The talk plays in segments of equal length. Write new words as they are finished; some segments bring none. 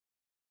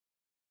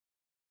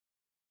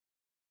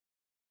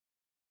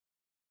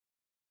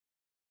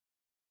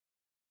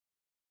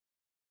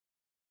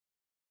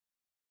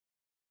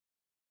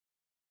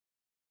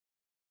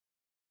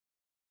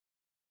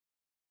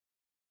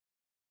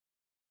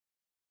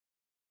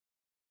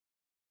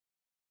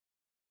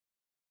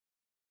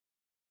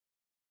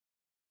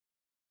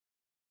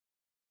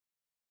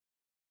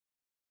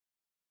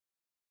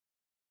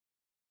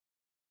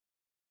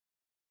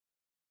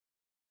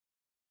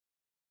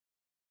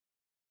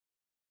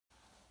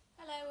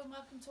and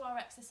welcome to our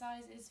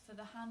exercises for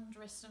the hand,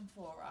 wrist and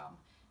forearm.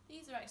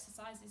 These are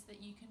exercises that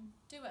you can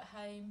do at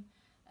home.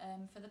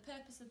 For the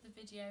purpose of the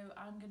video,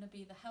 I'm going to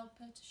be the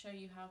helper to show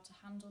you how to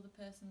handle the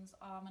person's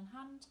arm and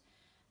hand.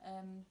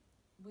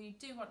 We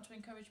do want to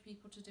encourage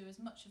people to do as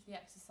much of the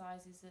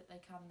exercises that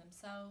they can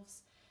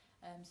themselves,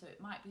 so it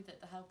might be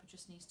that the helper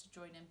just needs to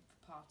join in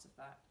for part of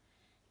that.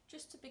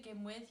 Just to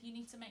begin with, you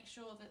need to make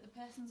sure that the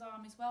person's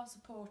arm is well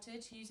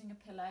supported using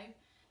a pillow,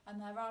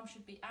 and their arm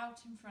should be out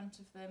in front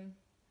of them,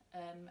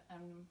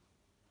 and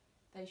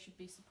they should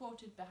be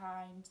supported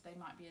behind. They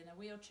might be in a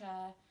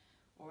wheelchair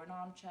or an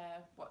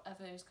armchair,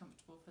 whatever is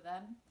comfortable for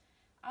them.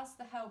 As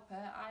the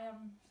helper, I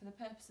am, for the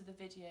purpose of the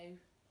video,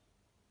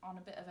 on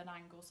a bit of an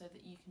angle so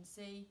that you can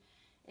see.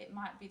 It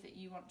might be that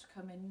you want to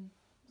come in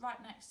right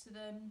next to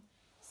them,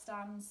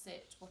 stand,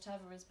 sit,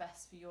 whatever is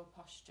best for your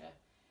posture.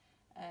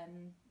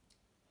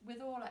 With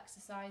all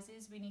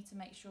exercises, we need to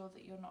make sure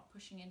that you're not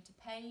pushing into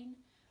pain,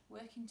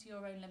 working to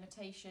your own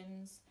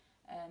limitations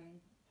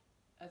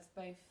of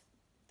both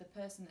the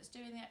person that's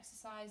doing the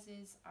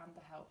exercises and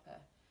the helper.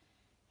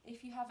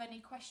 If you have any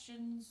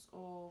questions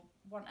or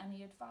want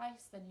any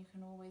advice, then you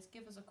can always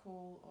give us a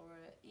call or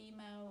an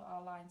email.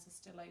 Our lines are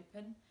still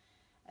open.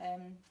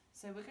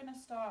 So we're going to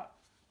start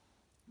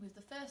with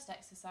the first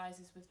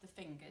exercises with the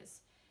fingers.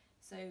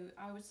 So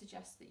I would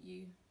suggest that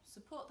you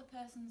support the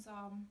person's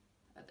arm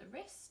at the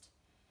wrist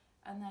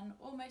and then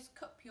almost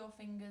cup your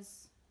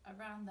fingers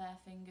around their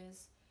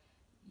fingers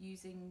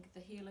using the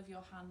heel of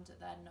your hand at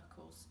their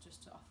knuckles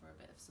just to offer a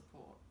bit of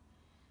support.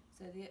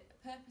 So the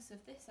purpose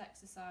of this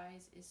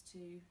exercise is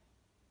to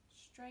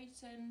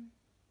straighten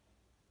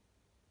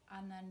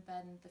and then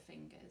bend the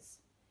fingers.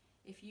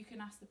 If you can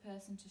ask the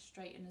person to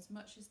straighten as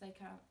much as they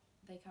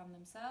can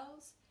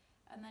themselves,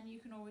 and then you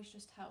can always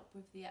just help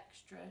with the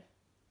extra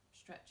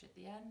stretch at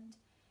the end.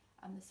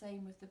 And the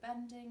same with the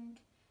bending,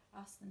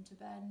 ask them to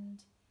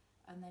bend,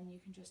 and then you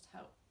can just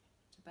help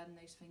to bend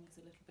those fingers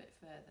a little bit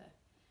further.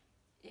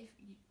 If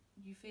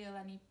you feel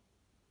any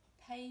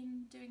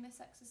pain doing this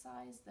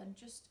exercise, then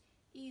just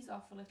ease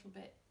off a little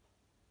bit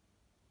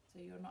so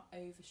you're not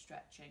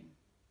overstretching.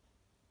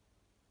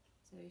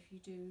 So if you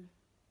do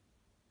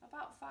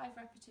about 5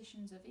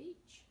 repetitions of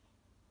each.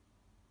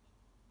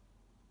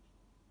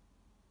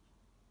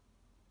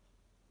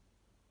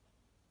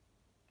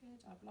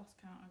 Good, I've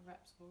lost count of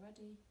reps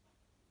already.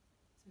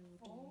 So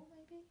we'll 4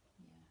 maybe?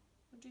 Yeah,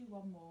 we'll do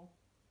one more.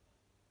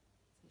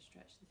 So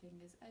stretch the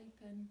fingers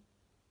open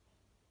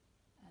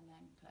and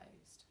then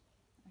closed.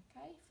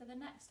 Okay, for the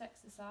next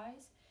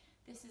exercise,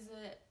 this is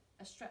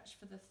a stretch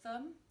for the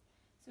thumb.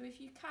 So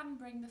if you can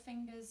bring the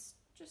fingers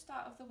just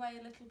out of the way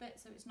a little bit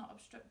so it's not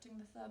obstructing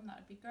the thumb, that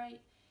would be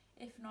great.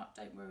 If not,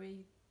 don't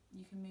worry,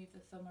 you can move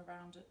the thumb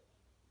around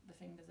the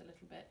fingers a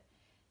little bit.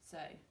 So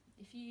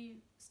if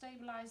you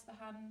stabilise the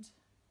hand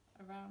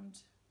around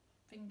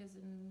fingers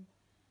and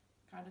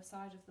kind of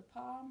side of the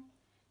palm,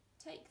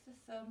 take the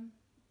thumb,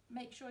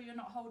 make sure you're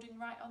not holding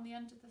right on the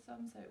end of the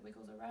thumb so it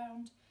wiggles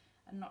around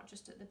and not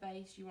just at the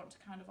base. You want to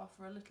kind of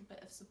offer a little bit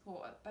of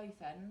support at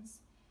both ends,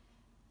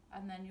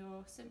 and then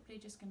you're simply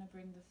just going to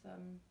bring the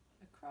thumb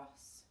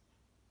across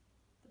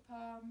the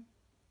palm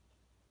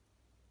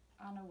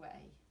and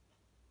away.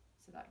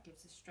 So that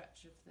gives a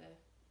stretch of the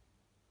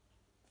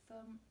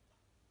thumb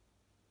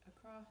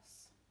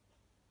across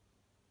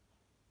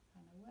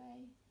and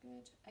away.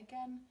 Good.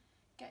 Again,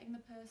 getting the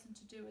person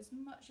to do as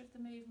much of the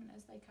movement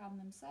as they can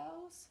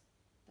themselves.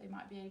 They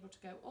might be able to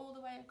go all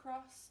the way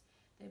across,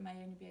 they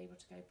may only be able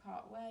to go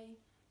part way,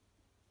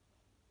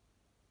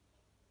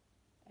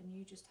 and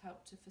you just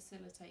help to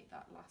facilitate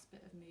that last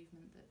bit of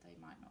movement that they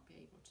might not be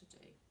able to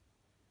do.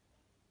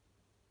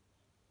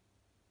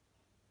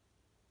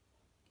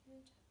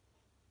 Good.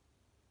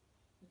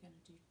 We're going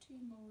to do 2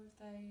 more of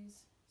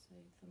those. So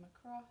thumb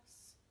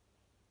across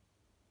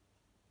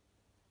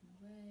and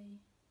away,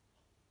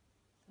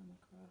 thumb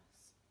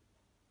across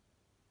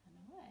and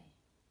away.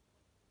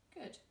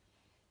 Good.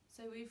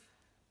 So we've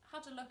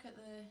had a look at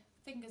the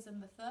fingers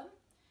and the thumb.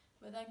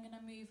 We're then going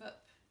to move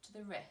up to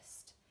the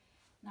wrist.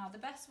 Now the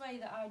best way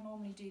that I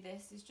normally do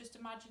this is just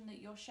imagine that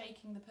you're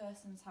shaking the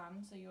person's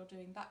hand, so you're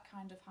doing that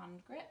kind of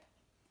hand grip.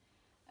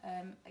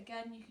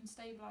 Again, you can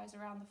stabilise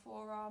around the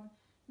forearm,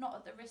 not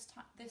at the wrist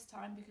this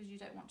time because you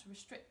don't want to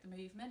restrict the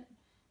movement.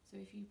 So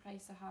if you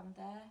place a hand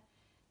there,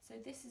 so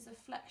this is a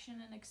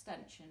flexion and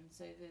extension,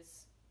 so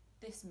there's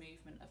this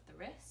movement of the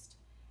wrist.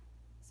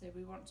 So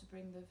we want to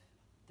bring the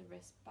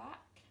wrist back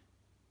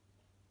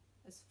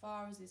as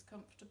far as is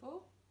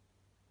comfortable,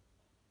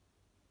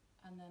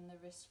 and then the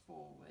wrist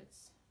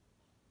forwards,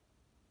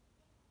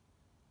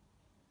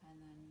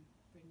 and then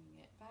bringing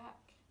it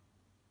back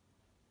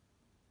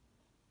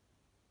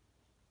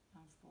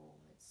and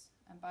forwards.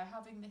 And by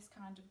having this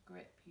kind of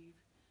grip, you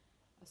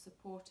are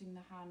supporting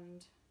the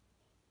hand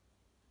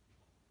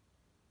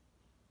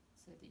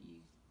so that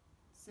you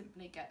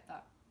simply get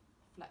that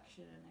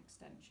flexion and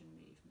extension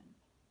movement.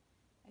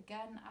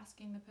 Again,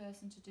 asking the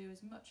person to do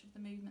as much of the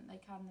movement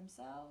they can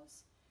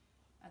themselves,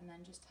 and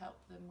then just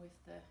help them with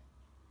the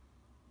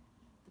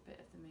bit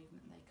of the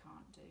movement they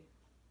can't do.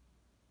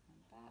 And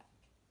back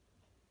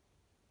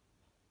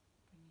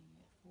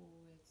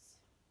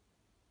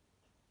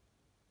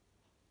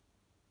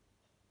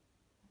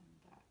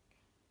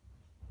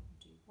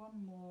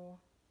one more,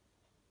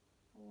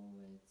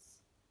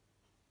 forwards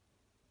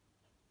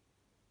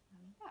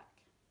and back.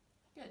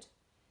 Good.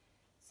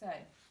 So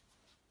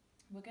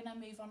we're going to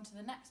move on to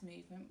the next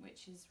movement,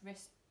 which is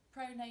wrist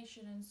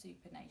pronation and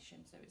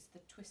supination. So it's the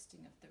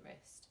twisting of the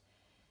wrist.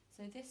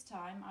 So this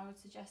time I would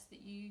suggest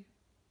that you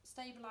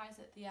stabilise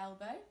at the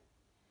elbow.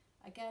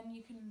 Again,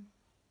 you can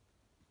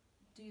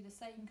do the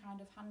same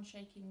kind of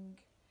handshaking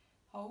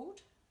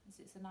hold, as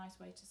it's a nice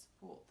way to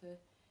support the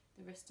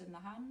wrist and the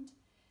hand.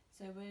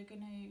 So we're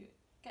going to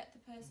get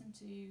the person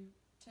to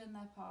turn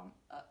their palm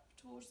up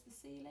towards the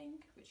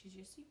ceiling, which is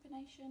your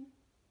supination,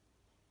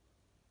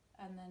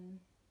 and then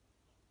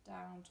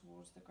down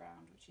towards the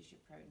ground, which is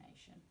your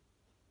pronation.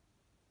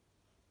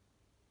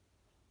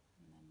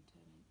 And then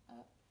turning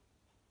up.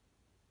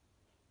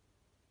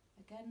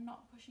 Again,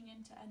 not pushing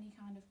into any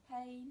kind of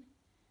pain.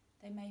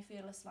 They may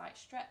feel a slight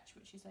stretch,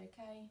 which is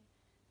okay,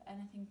 but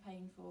anything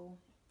painful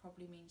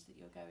probably means that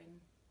you're going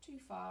too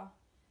far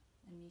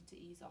and need to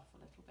ease off a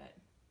little bit.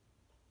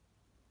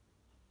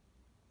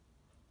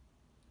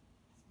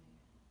 So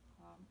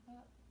palm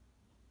up,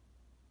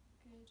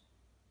 good,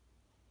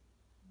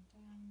 and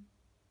down,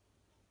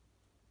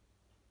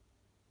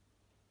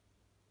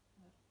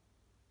 up,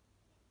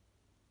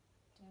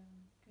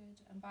 down,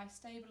 good. And by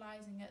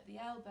stabilising at the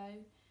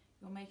elbow,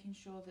 you're making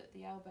sure that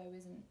the elbow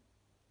isn't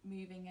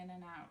moving in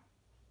and out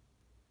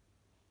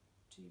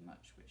too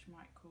much, which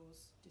might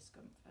cause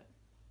discomfort.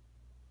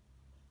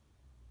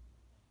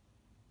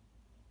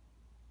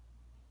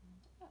 And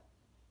up.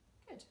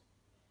 Good.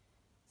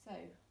 So,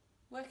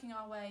 working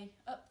our way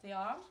up the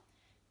arm,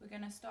 we're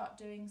going to start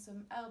doing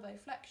some elbow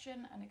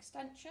flexion and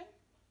extension.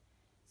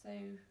 So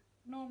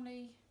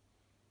normally,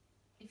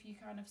 if you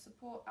kind of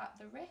support at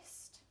the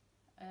wrist,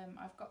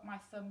 I've got my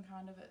thumb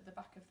kind of at the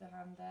back of the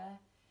hand there,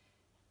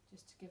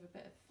 just to give a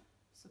bit of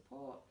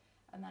support,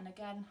 and then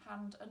again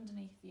hand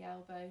underneath the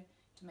elbow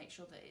to make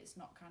sure that it's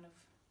not kind of,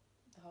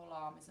 the whole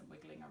arm isn't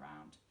wiggling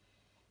around.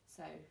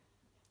 So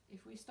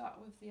if we start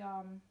with the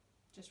arm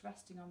just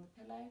resting on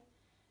the pillow,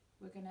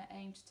 we're going to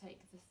aim to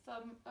take the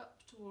thumb up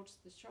towards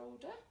the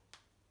shoulder,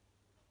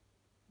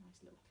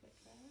 nice little click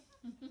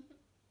there,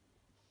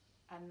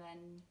 and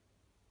then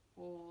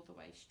all the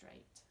way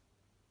straight,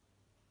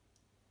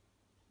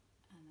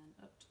 and then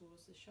up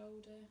towards the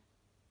shoulder,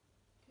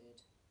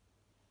 good.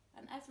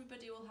 And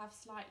everybody will have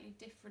slightly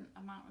different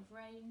amount of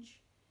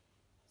range,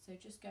 so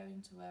just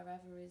going to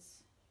wherever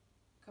is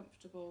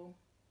comfortable,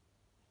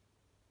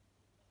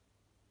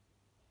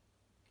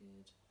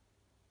 good,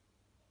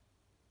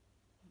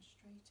 and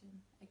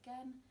straighten.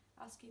 Again,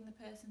 asking the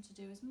person to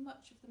do as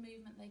much of the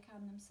movement they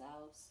can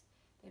themselves.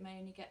 They may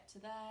only get to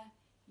there,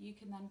 you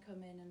can then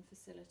come in and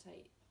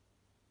facilitate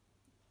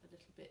a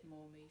little bit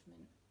more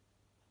movement.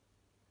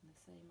 And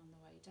the same on the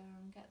way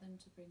down, get them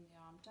to bring the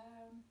arm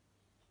down,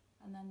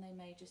 and then they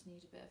may just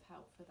need a bit of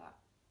help for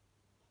that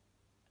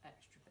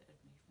extra bit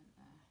of movement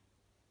there.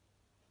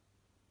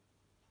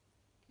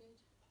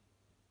 Good.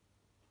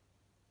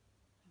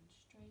 And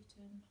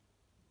straighten.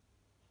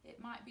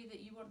 It might be that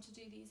you want to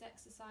do these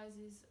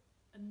exercises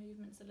and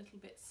movements a little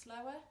bit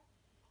slower.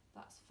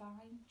 That's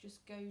fine.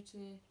 Just go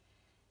to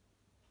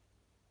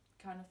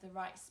kind of the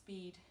right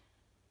speed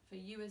for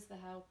you as the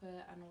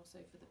helper and also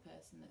for the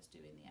person that's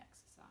doing the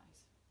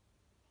exercise.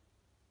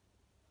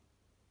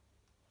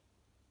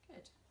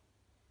 Good.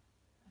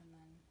 And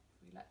then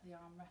we let the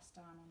arm rest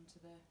down onto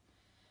the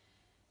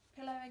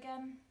pillow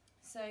again.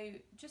 So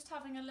just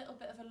having a little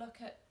bit of a look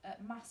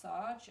at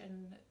massage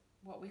and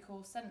what we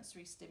call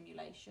sensory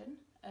stimulation.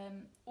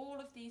 All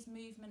of these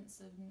movements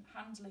and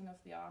handling of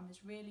the arm is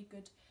really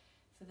good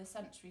for the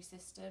sensory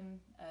system,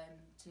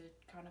 to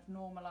kind of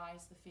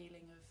normalise the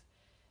feeling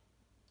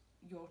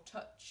of your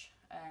touch,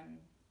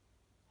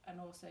 and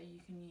also you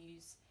can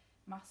use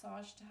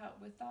massage to help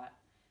with that.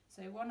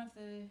 So one of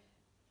the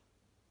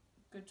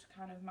good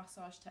kind of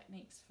massage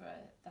techniques for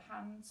the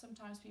hand,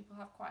 sometimes people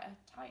have quite a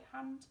tight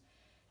hand,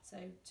 so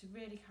to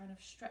really kind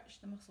of stretch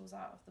the muscles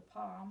out of the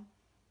palm,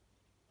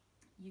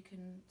 you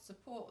can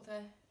support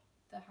the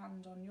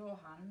hand on your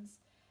hands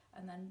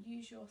and then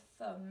use your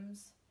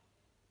thumbs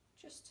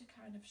just to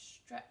kind of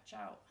stretch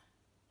out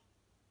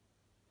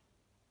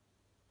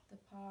the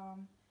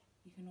palm.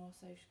 You can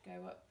also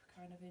go up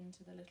kind of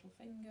into the little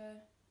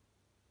finger,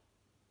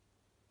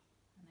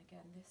 and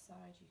again this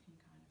side you can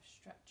kind of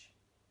stretch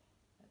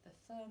at the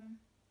thumb.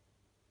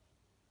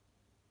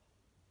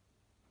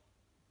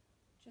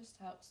 Just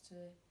helps to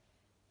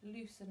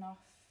loosen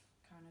off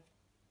kind of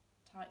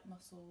tight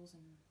muscles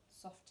and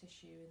soft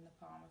tissue in the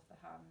palm of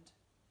the hand.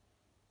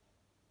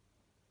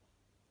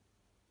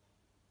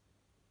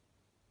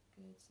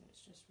 Good, so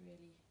it's just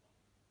really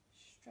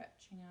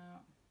stretching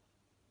out.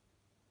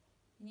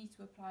 You need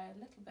to apply a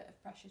little bit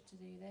of pressure to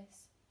do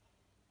this.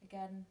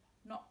 Again,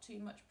 not too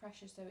much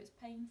pressure so it's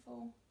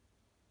painful,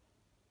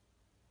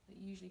 but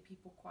usually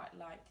people quite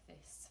like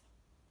this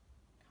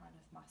kind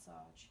of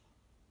massage.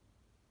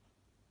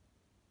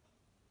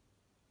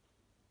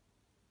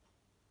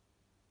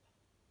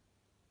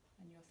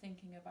 And you're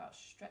thinking about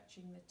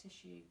stretching the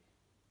tissue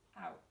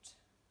out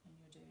when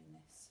you're doing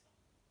this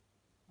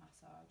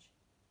massage.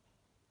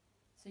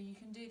 So you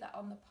can do that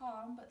on the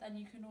palm, but then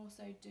you can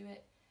also do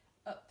it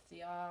up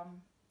the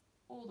arm,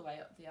 all the way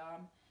up the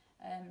arm.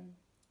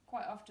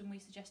 Quite often we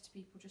suggest to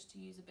people just to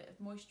use a bit of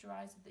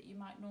moisturiser that you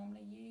might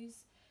normally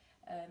use,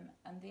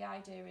 and the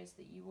idea is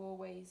that you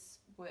always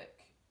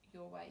work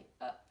your way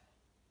up,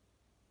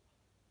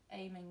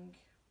 aiming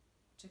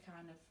to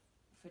kind of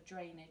for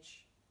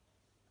drainage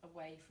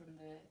away from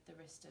the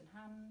wrist and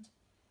hand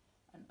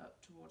and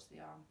up towards the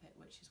armpit,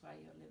 which is where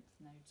your lymph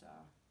nodes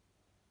are.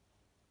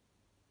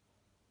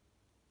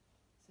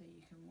 So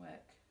you can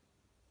work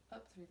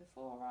up through the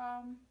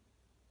forearm,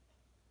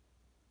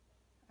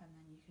 and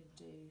then you can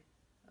do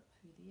up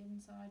through the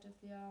inside of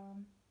the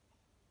arm.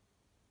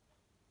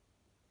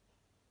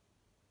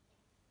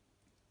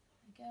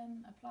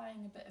 Again,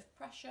 applying a bit of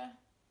pressure,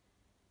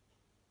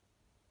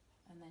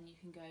 and then you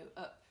can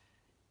go up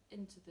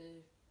into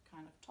the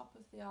kind of top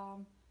of the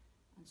arm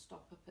and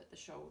stop up at the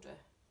shoulder.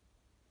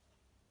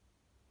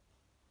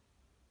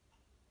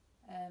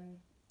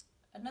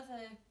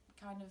 Another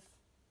kind of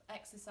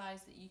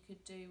exercise that you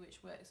could do which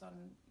works on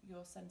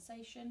your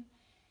sensation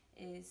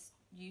is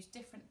use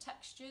different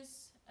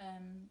textures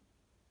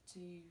to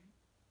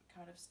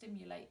kind of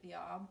stimulate the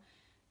arm.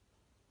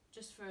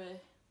 Just for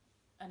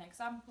an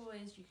example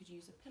is you could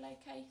use a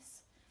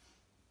pillowcase,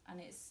 and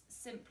it's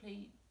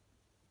simply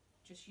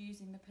just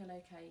using the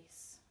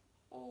pillowcase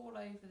all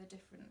over the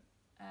different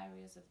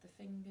areas of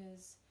the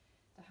fingers,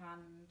 the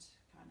hand,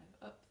 kind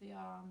of up the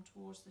arm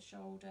towards the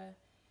shoulder.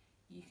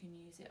 You can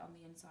use it on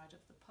the inside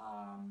of the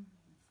palm,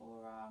 the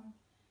forearm,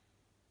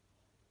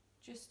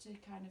 just to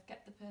kind of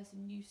get the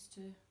person used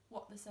to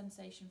what the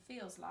sensation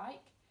feels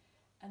like.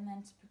 And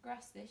then to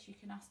progress this, you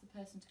can ask the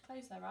person to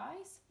close their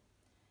eyes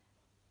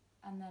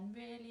and then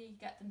really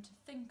get them to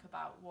think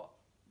about what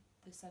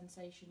the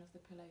sensation of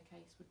the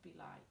pillowcase would be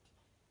like.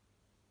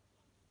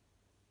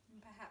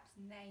 And perhaps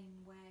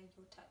name where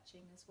you're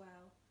touching as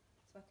well,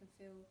 so I can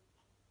feel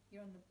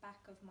you're on the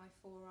back of my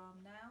forearm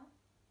now.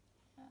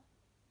 Yeah.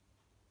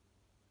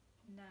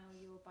 Now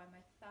you're by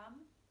my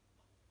thumb.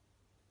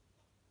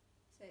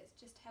 So it's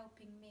just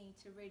helping me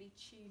to really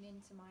tune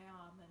into my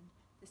arm and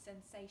the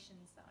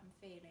sensations that I'm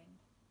feeling.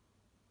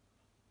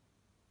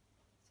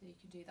 So you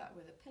can do that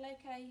with a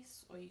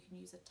pillowcase, or you can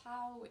use a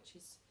towel, which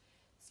is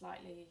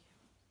slightly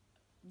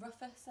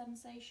rougher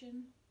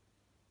sensation.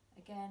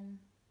 Again,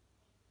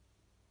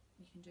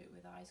 you can do it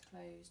with eyes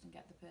closed and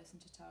get the person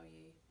to tell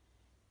you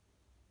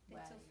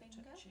where Little you're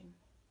finger, touching.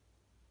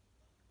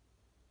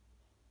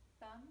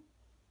 thumb,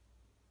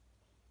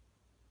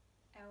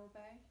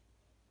 elbow,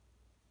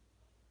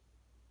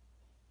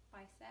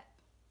 bicep,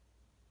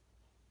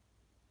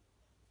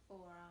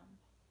 forearm.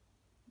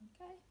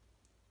 Okay.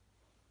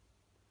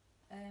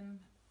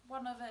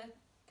 One other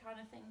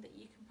kind of thing that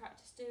you can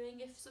practice doing,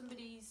 if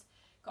somebody's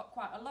got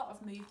quite a lot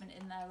of movement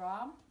in their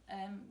arm,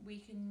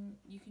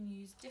 you can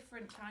use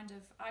different kind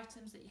of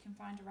items that you can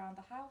find around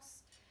the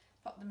house,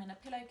 put them in a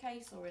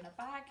pillowcase or in a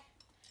bag.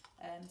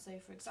 So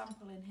for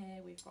example, in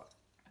here we've got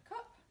a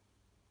cup,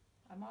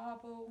 a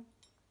marble,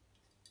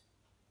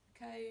 a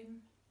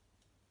comb,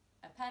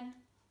 a pen,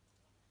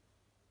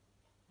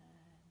 a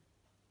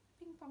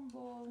ping pong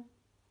ball,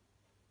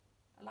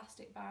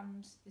 elastic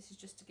band. This is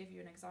just to give you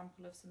an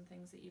example of some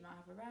things that you might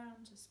have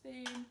around, a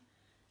spoon,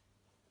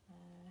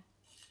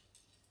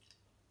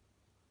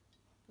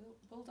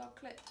 bulldog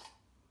clip,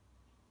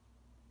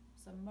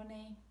 some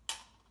money,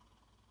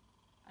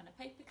 and a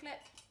paper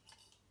clip.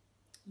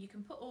 You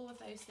can put all of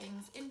those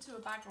things into a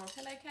bag or a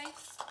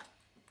pillowcase,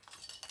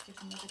 give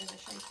them a bit of a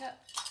shake up,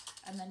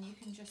 and then you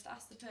can just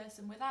ask the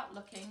person without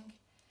looking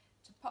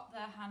to pop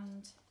their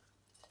hand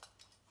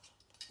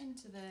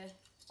into the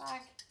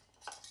bag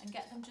and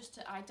get them just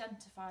to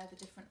identify the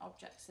different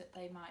objects that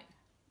they might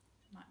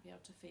be able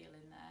to feel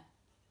in there.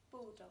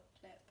 Bulldog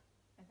clip,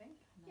 I think.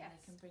 And then yes.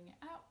 they can bring it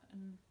out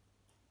and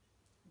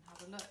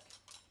have a look.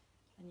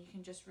 And you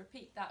can just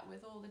repeat that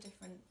with all the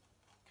different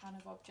kind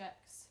of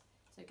objects.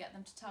 So get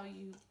them to tell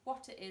you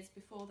what it is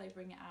before they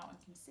bring it out and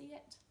can see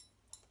it.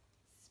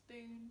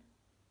 Spoon.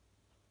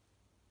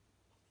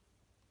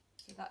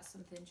 So that's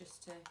something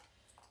just to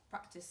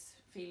practice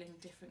feeling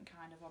different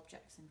kind of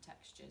objects and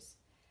textures.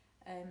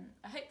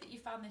 I hope that you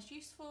found this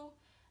useful.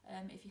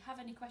 If you have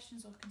any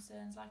questions or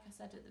concerns, like I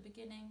said at the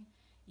beginning,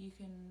 you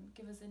can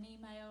give us an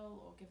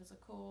email or give us a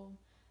call,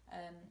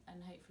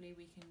 and hopefully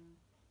we can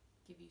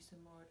give you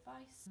some more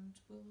advice, and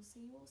we'll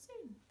see you all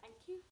soon. Thank you.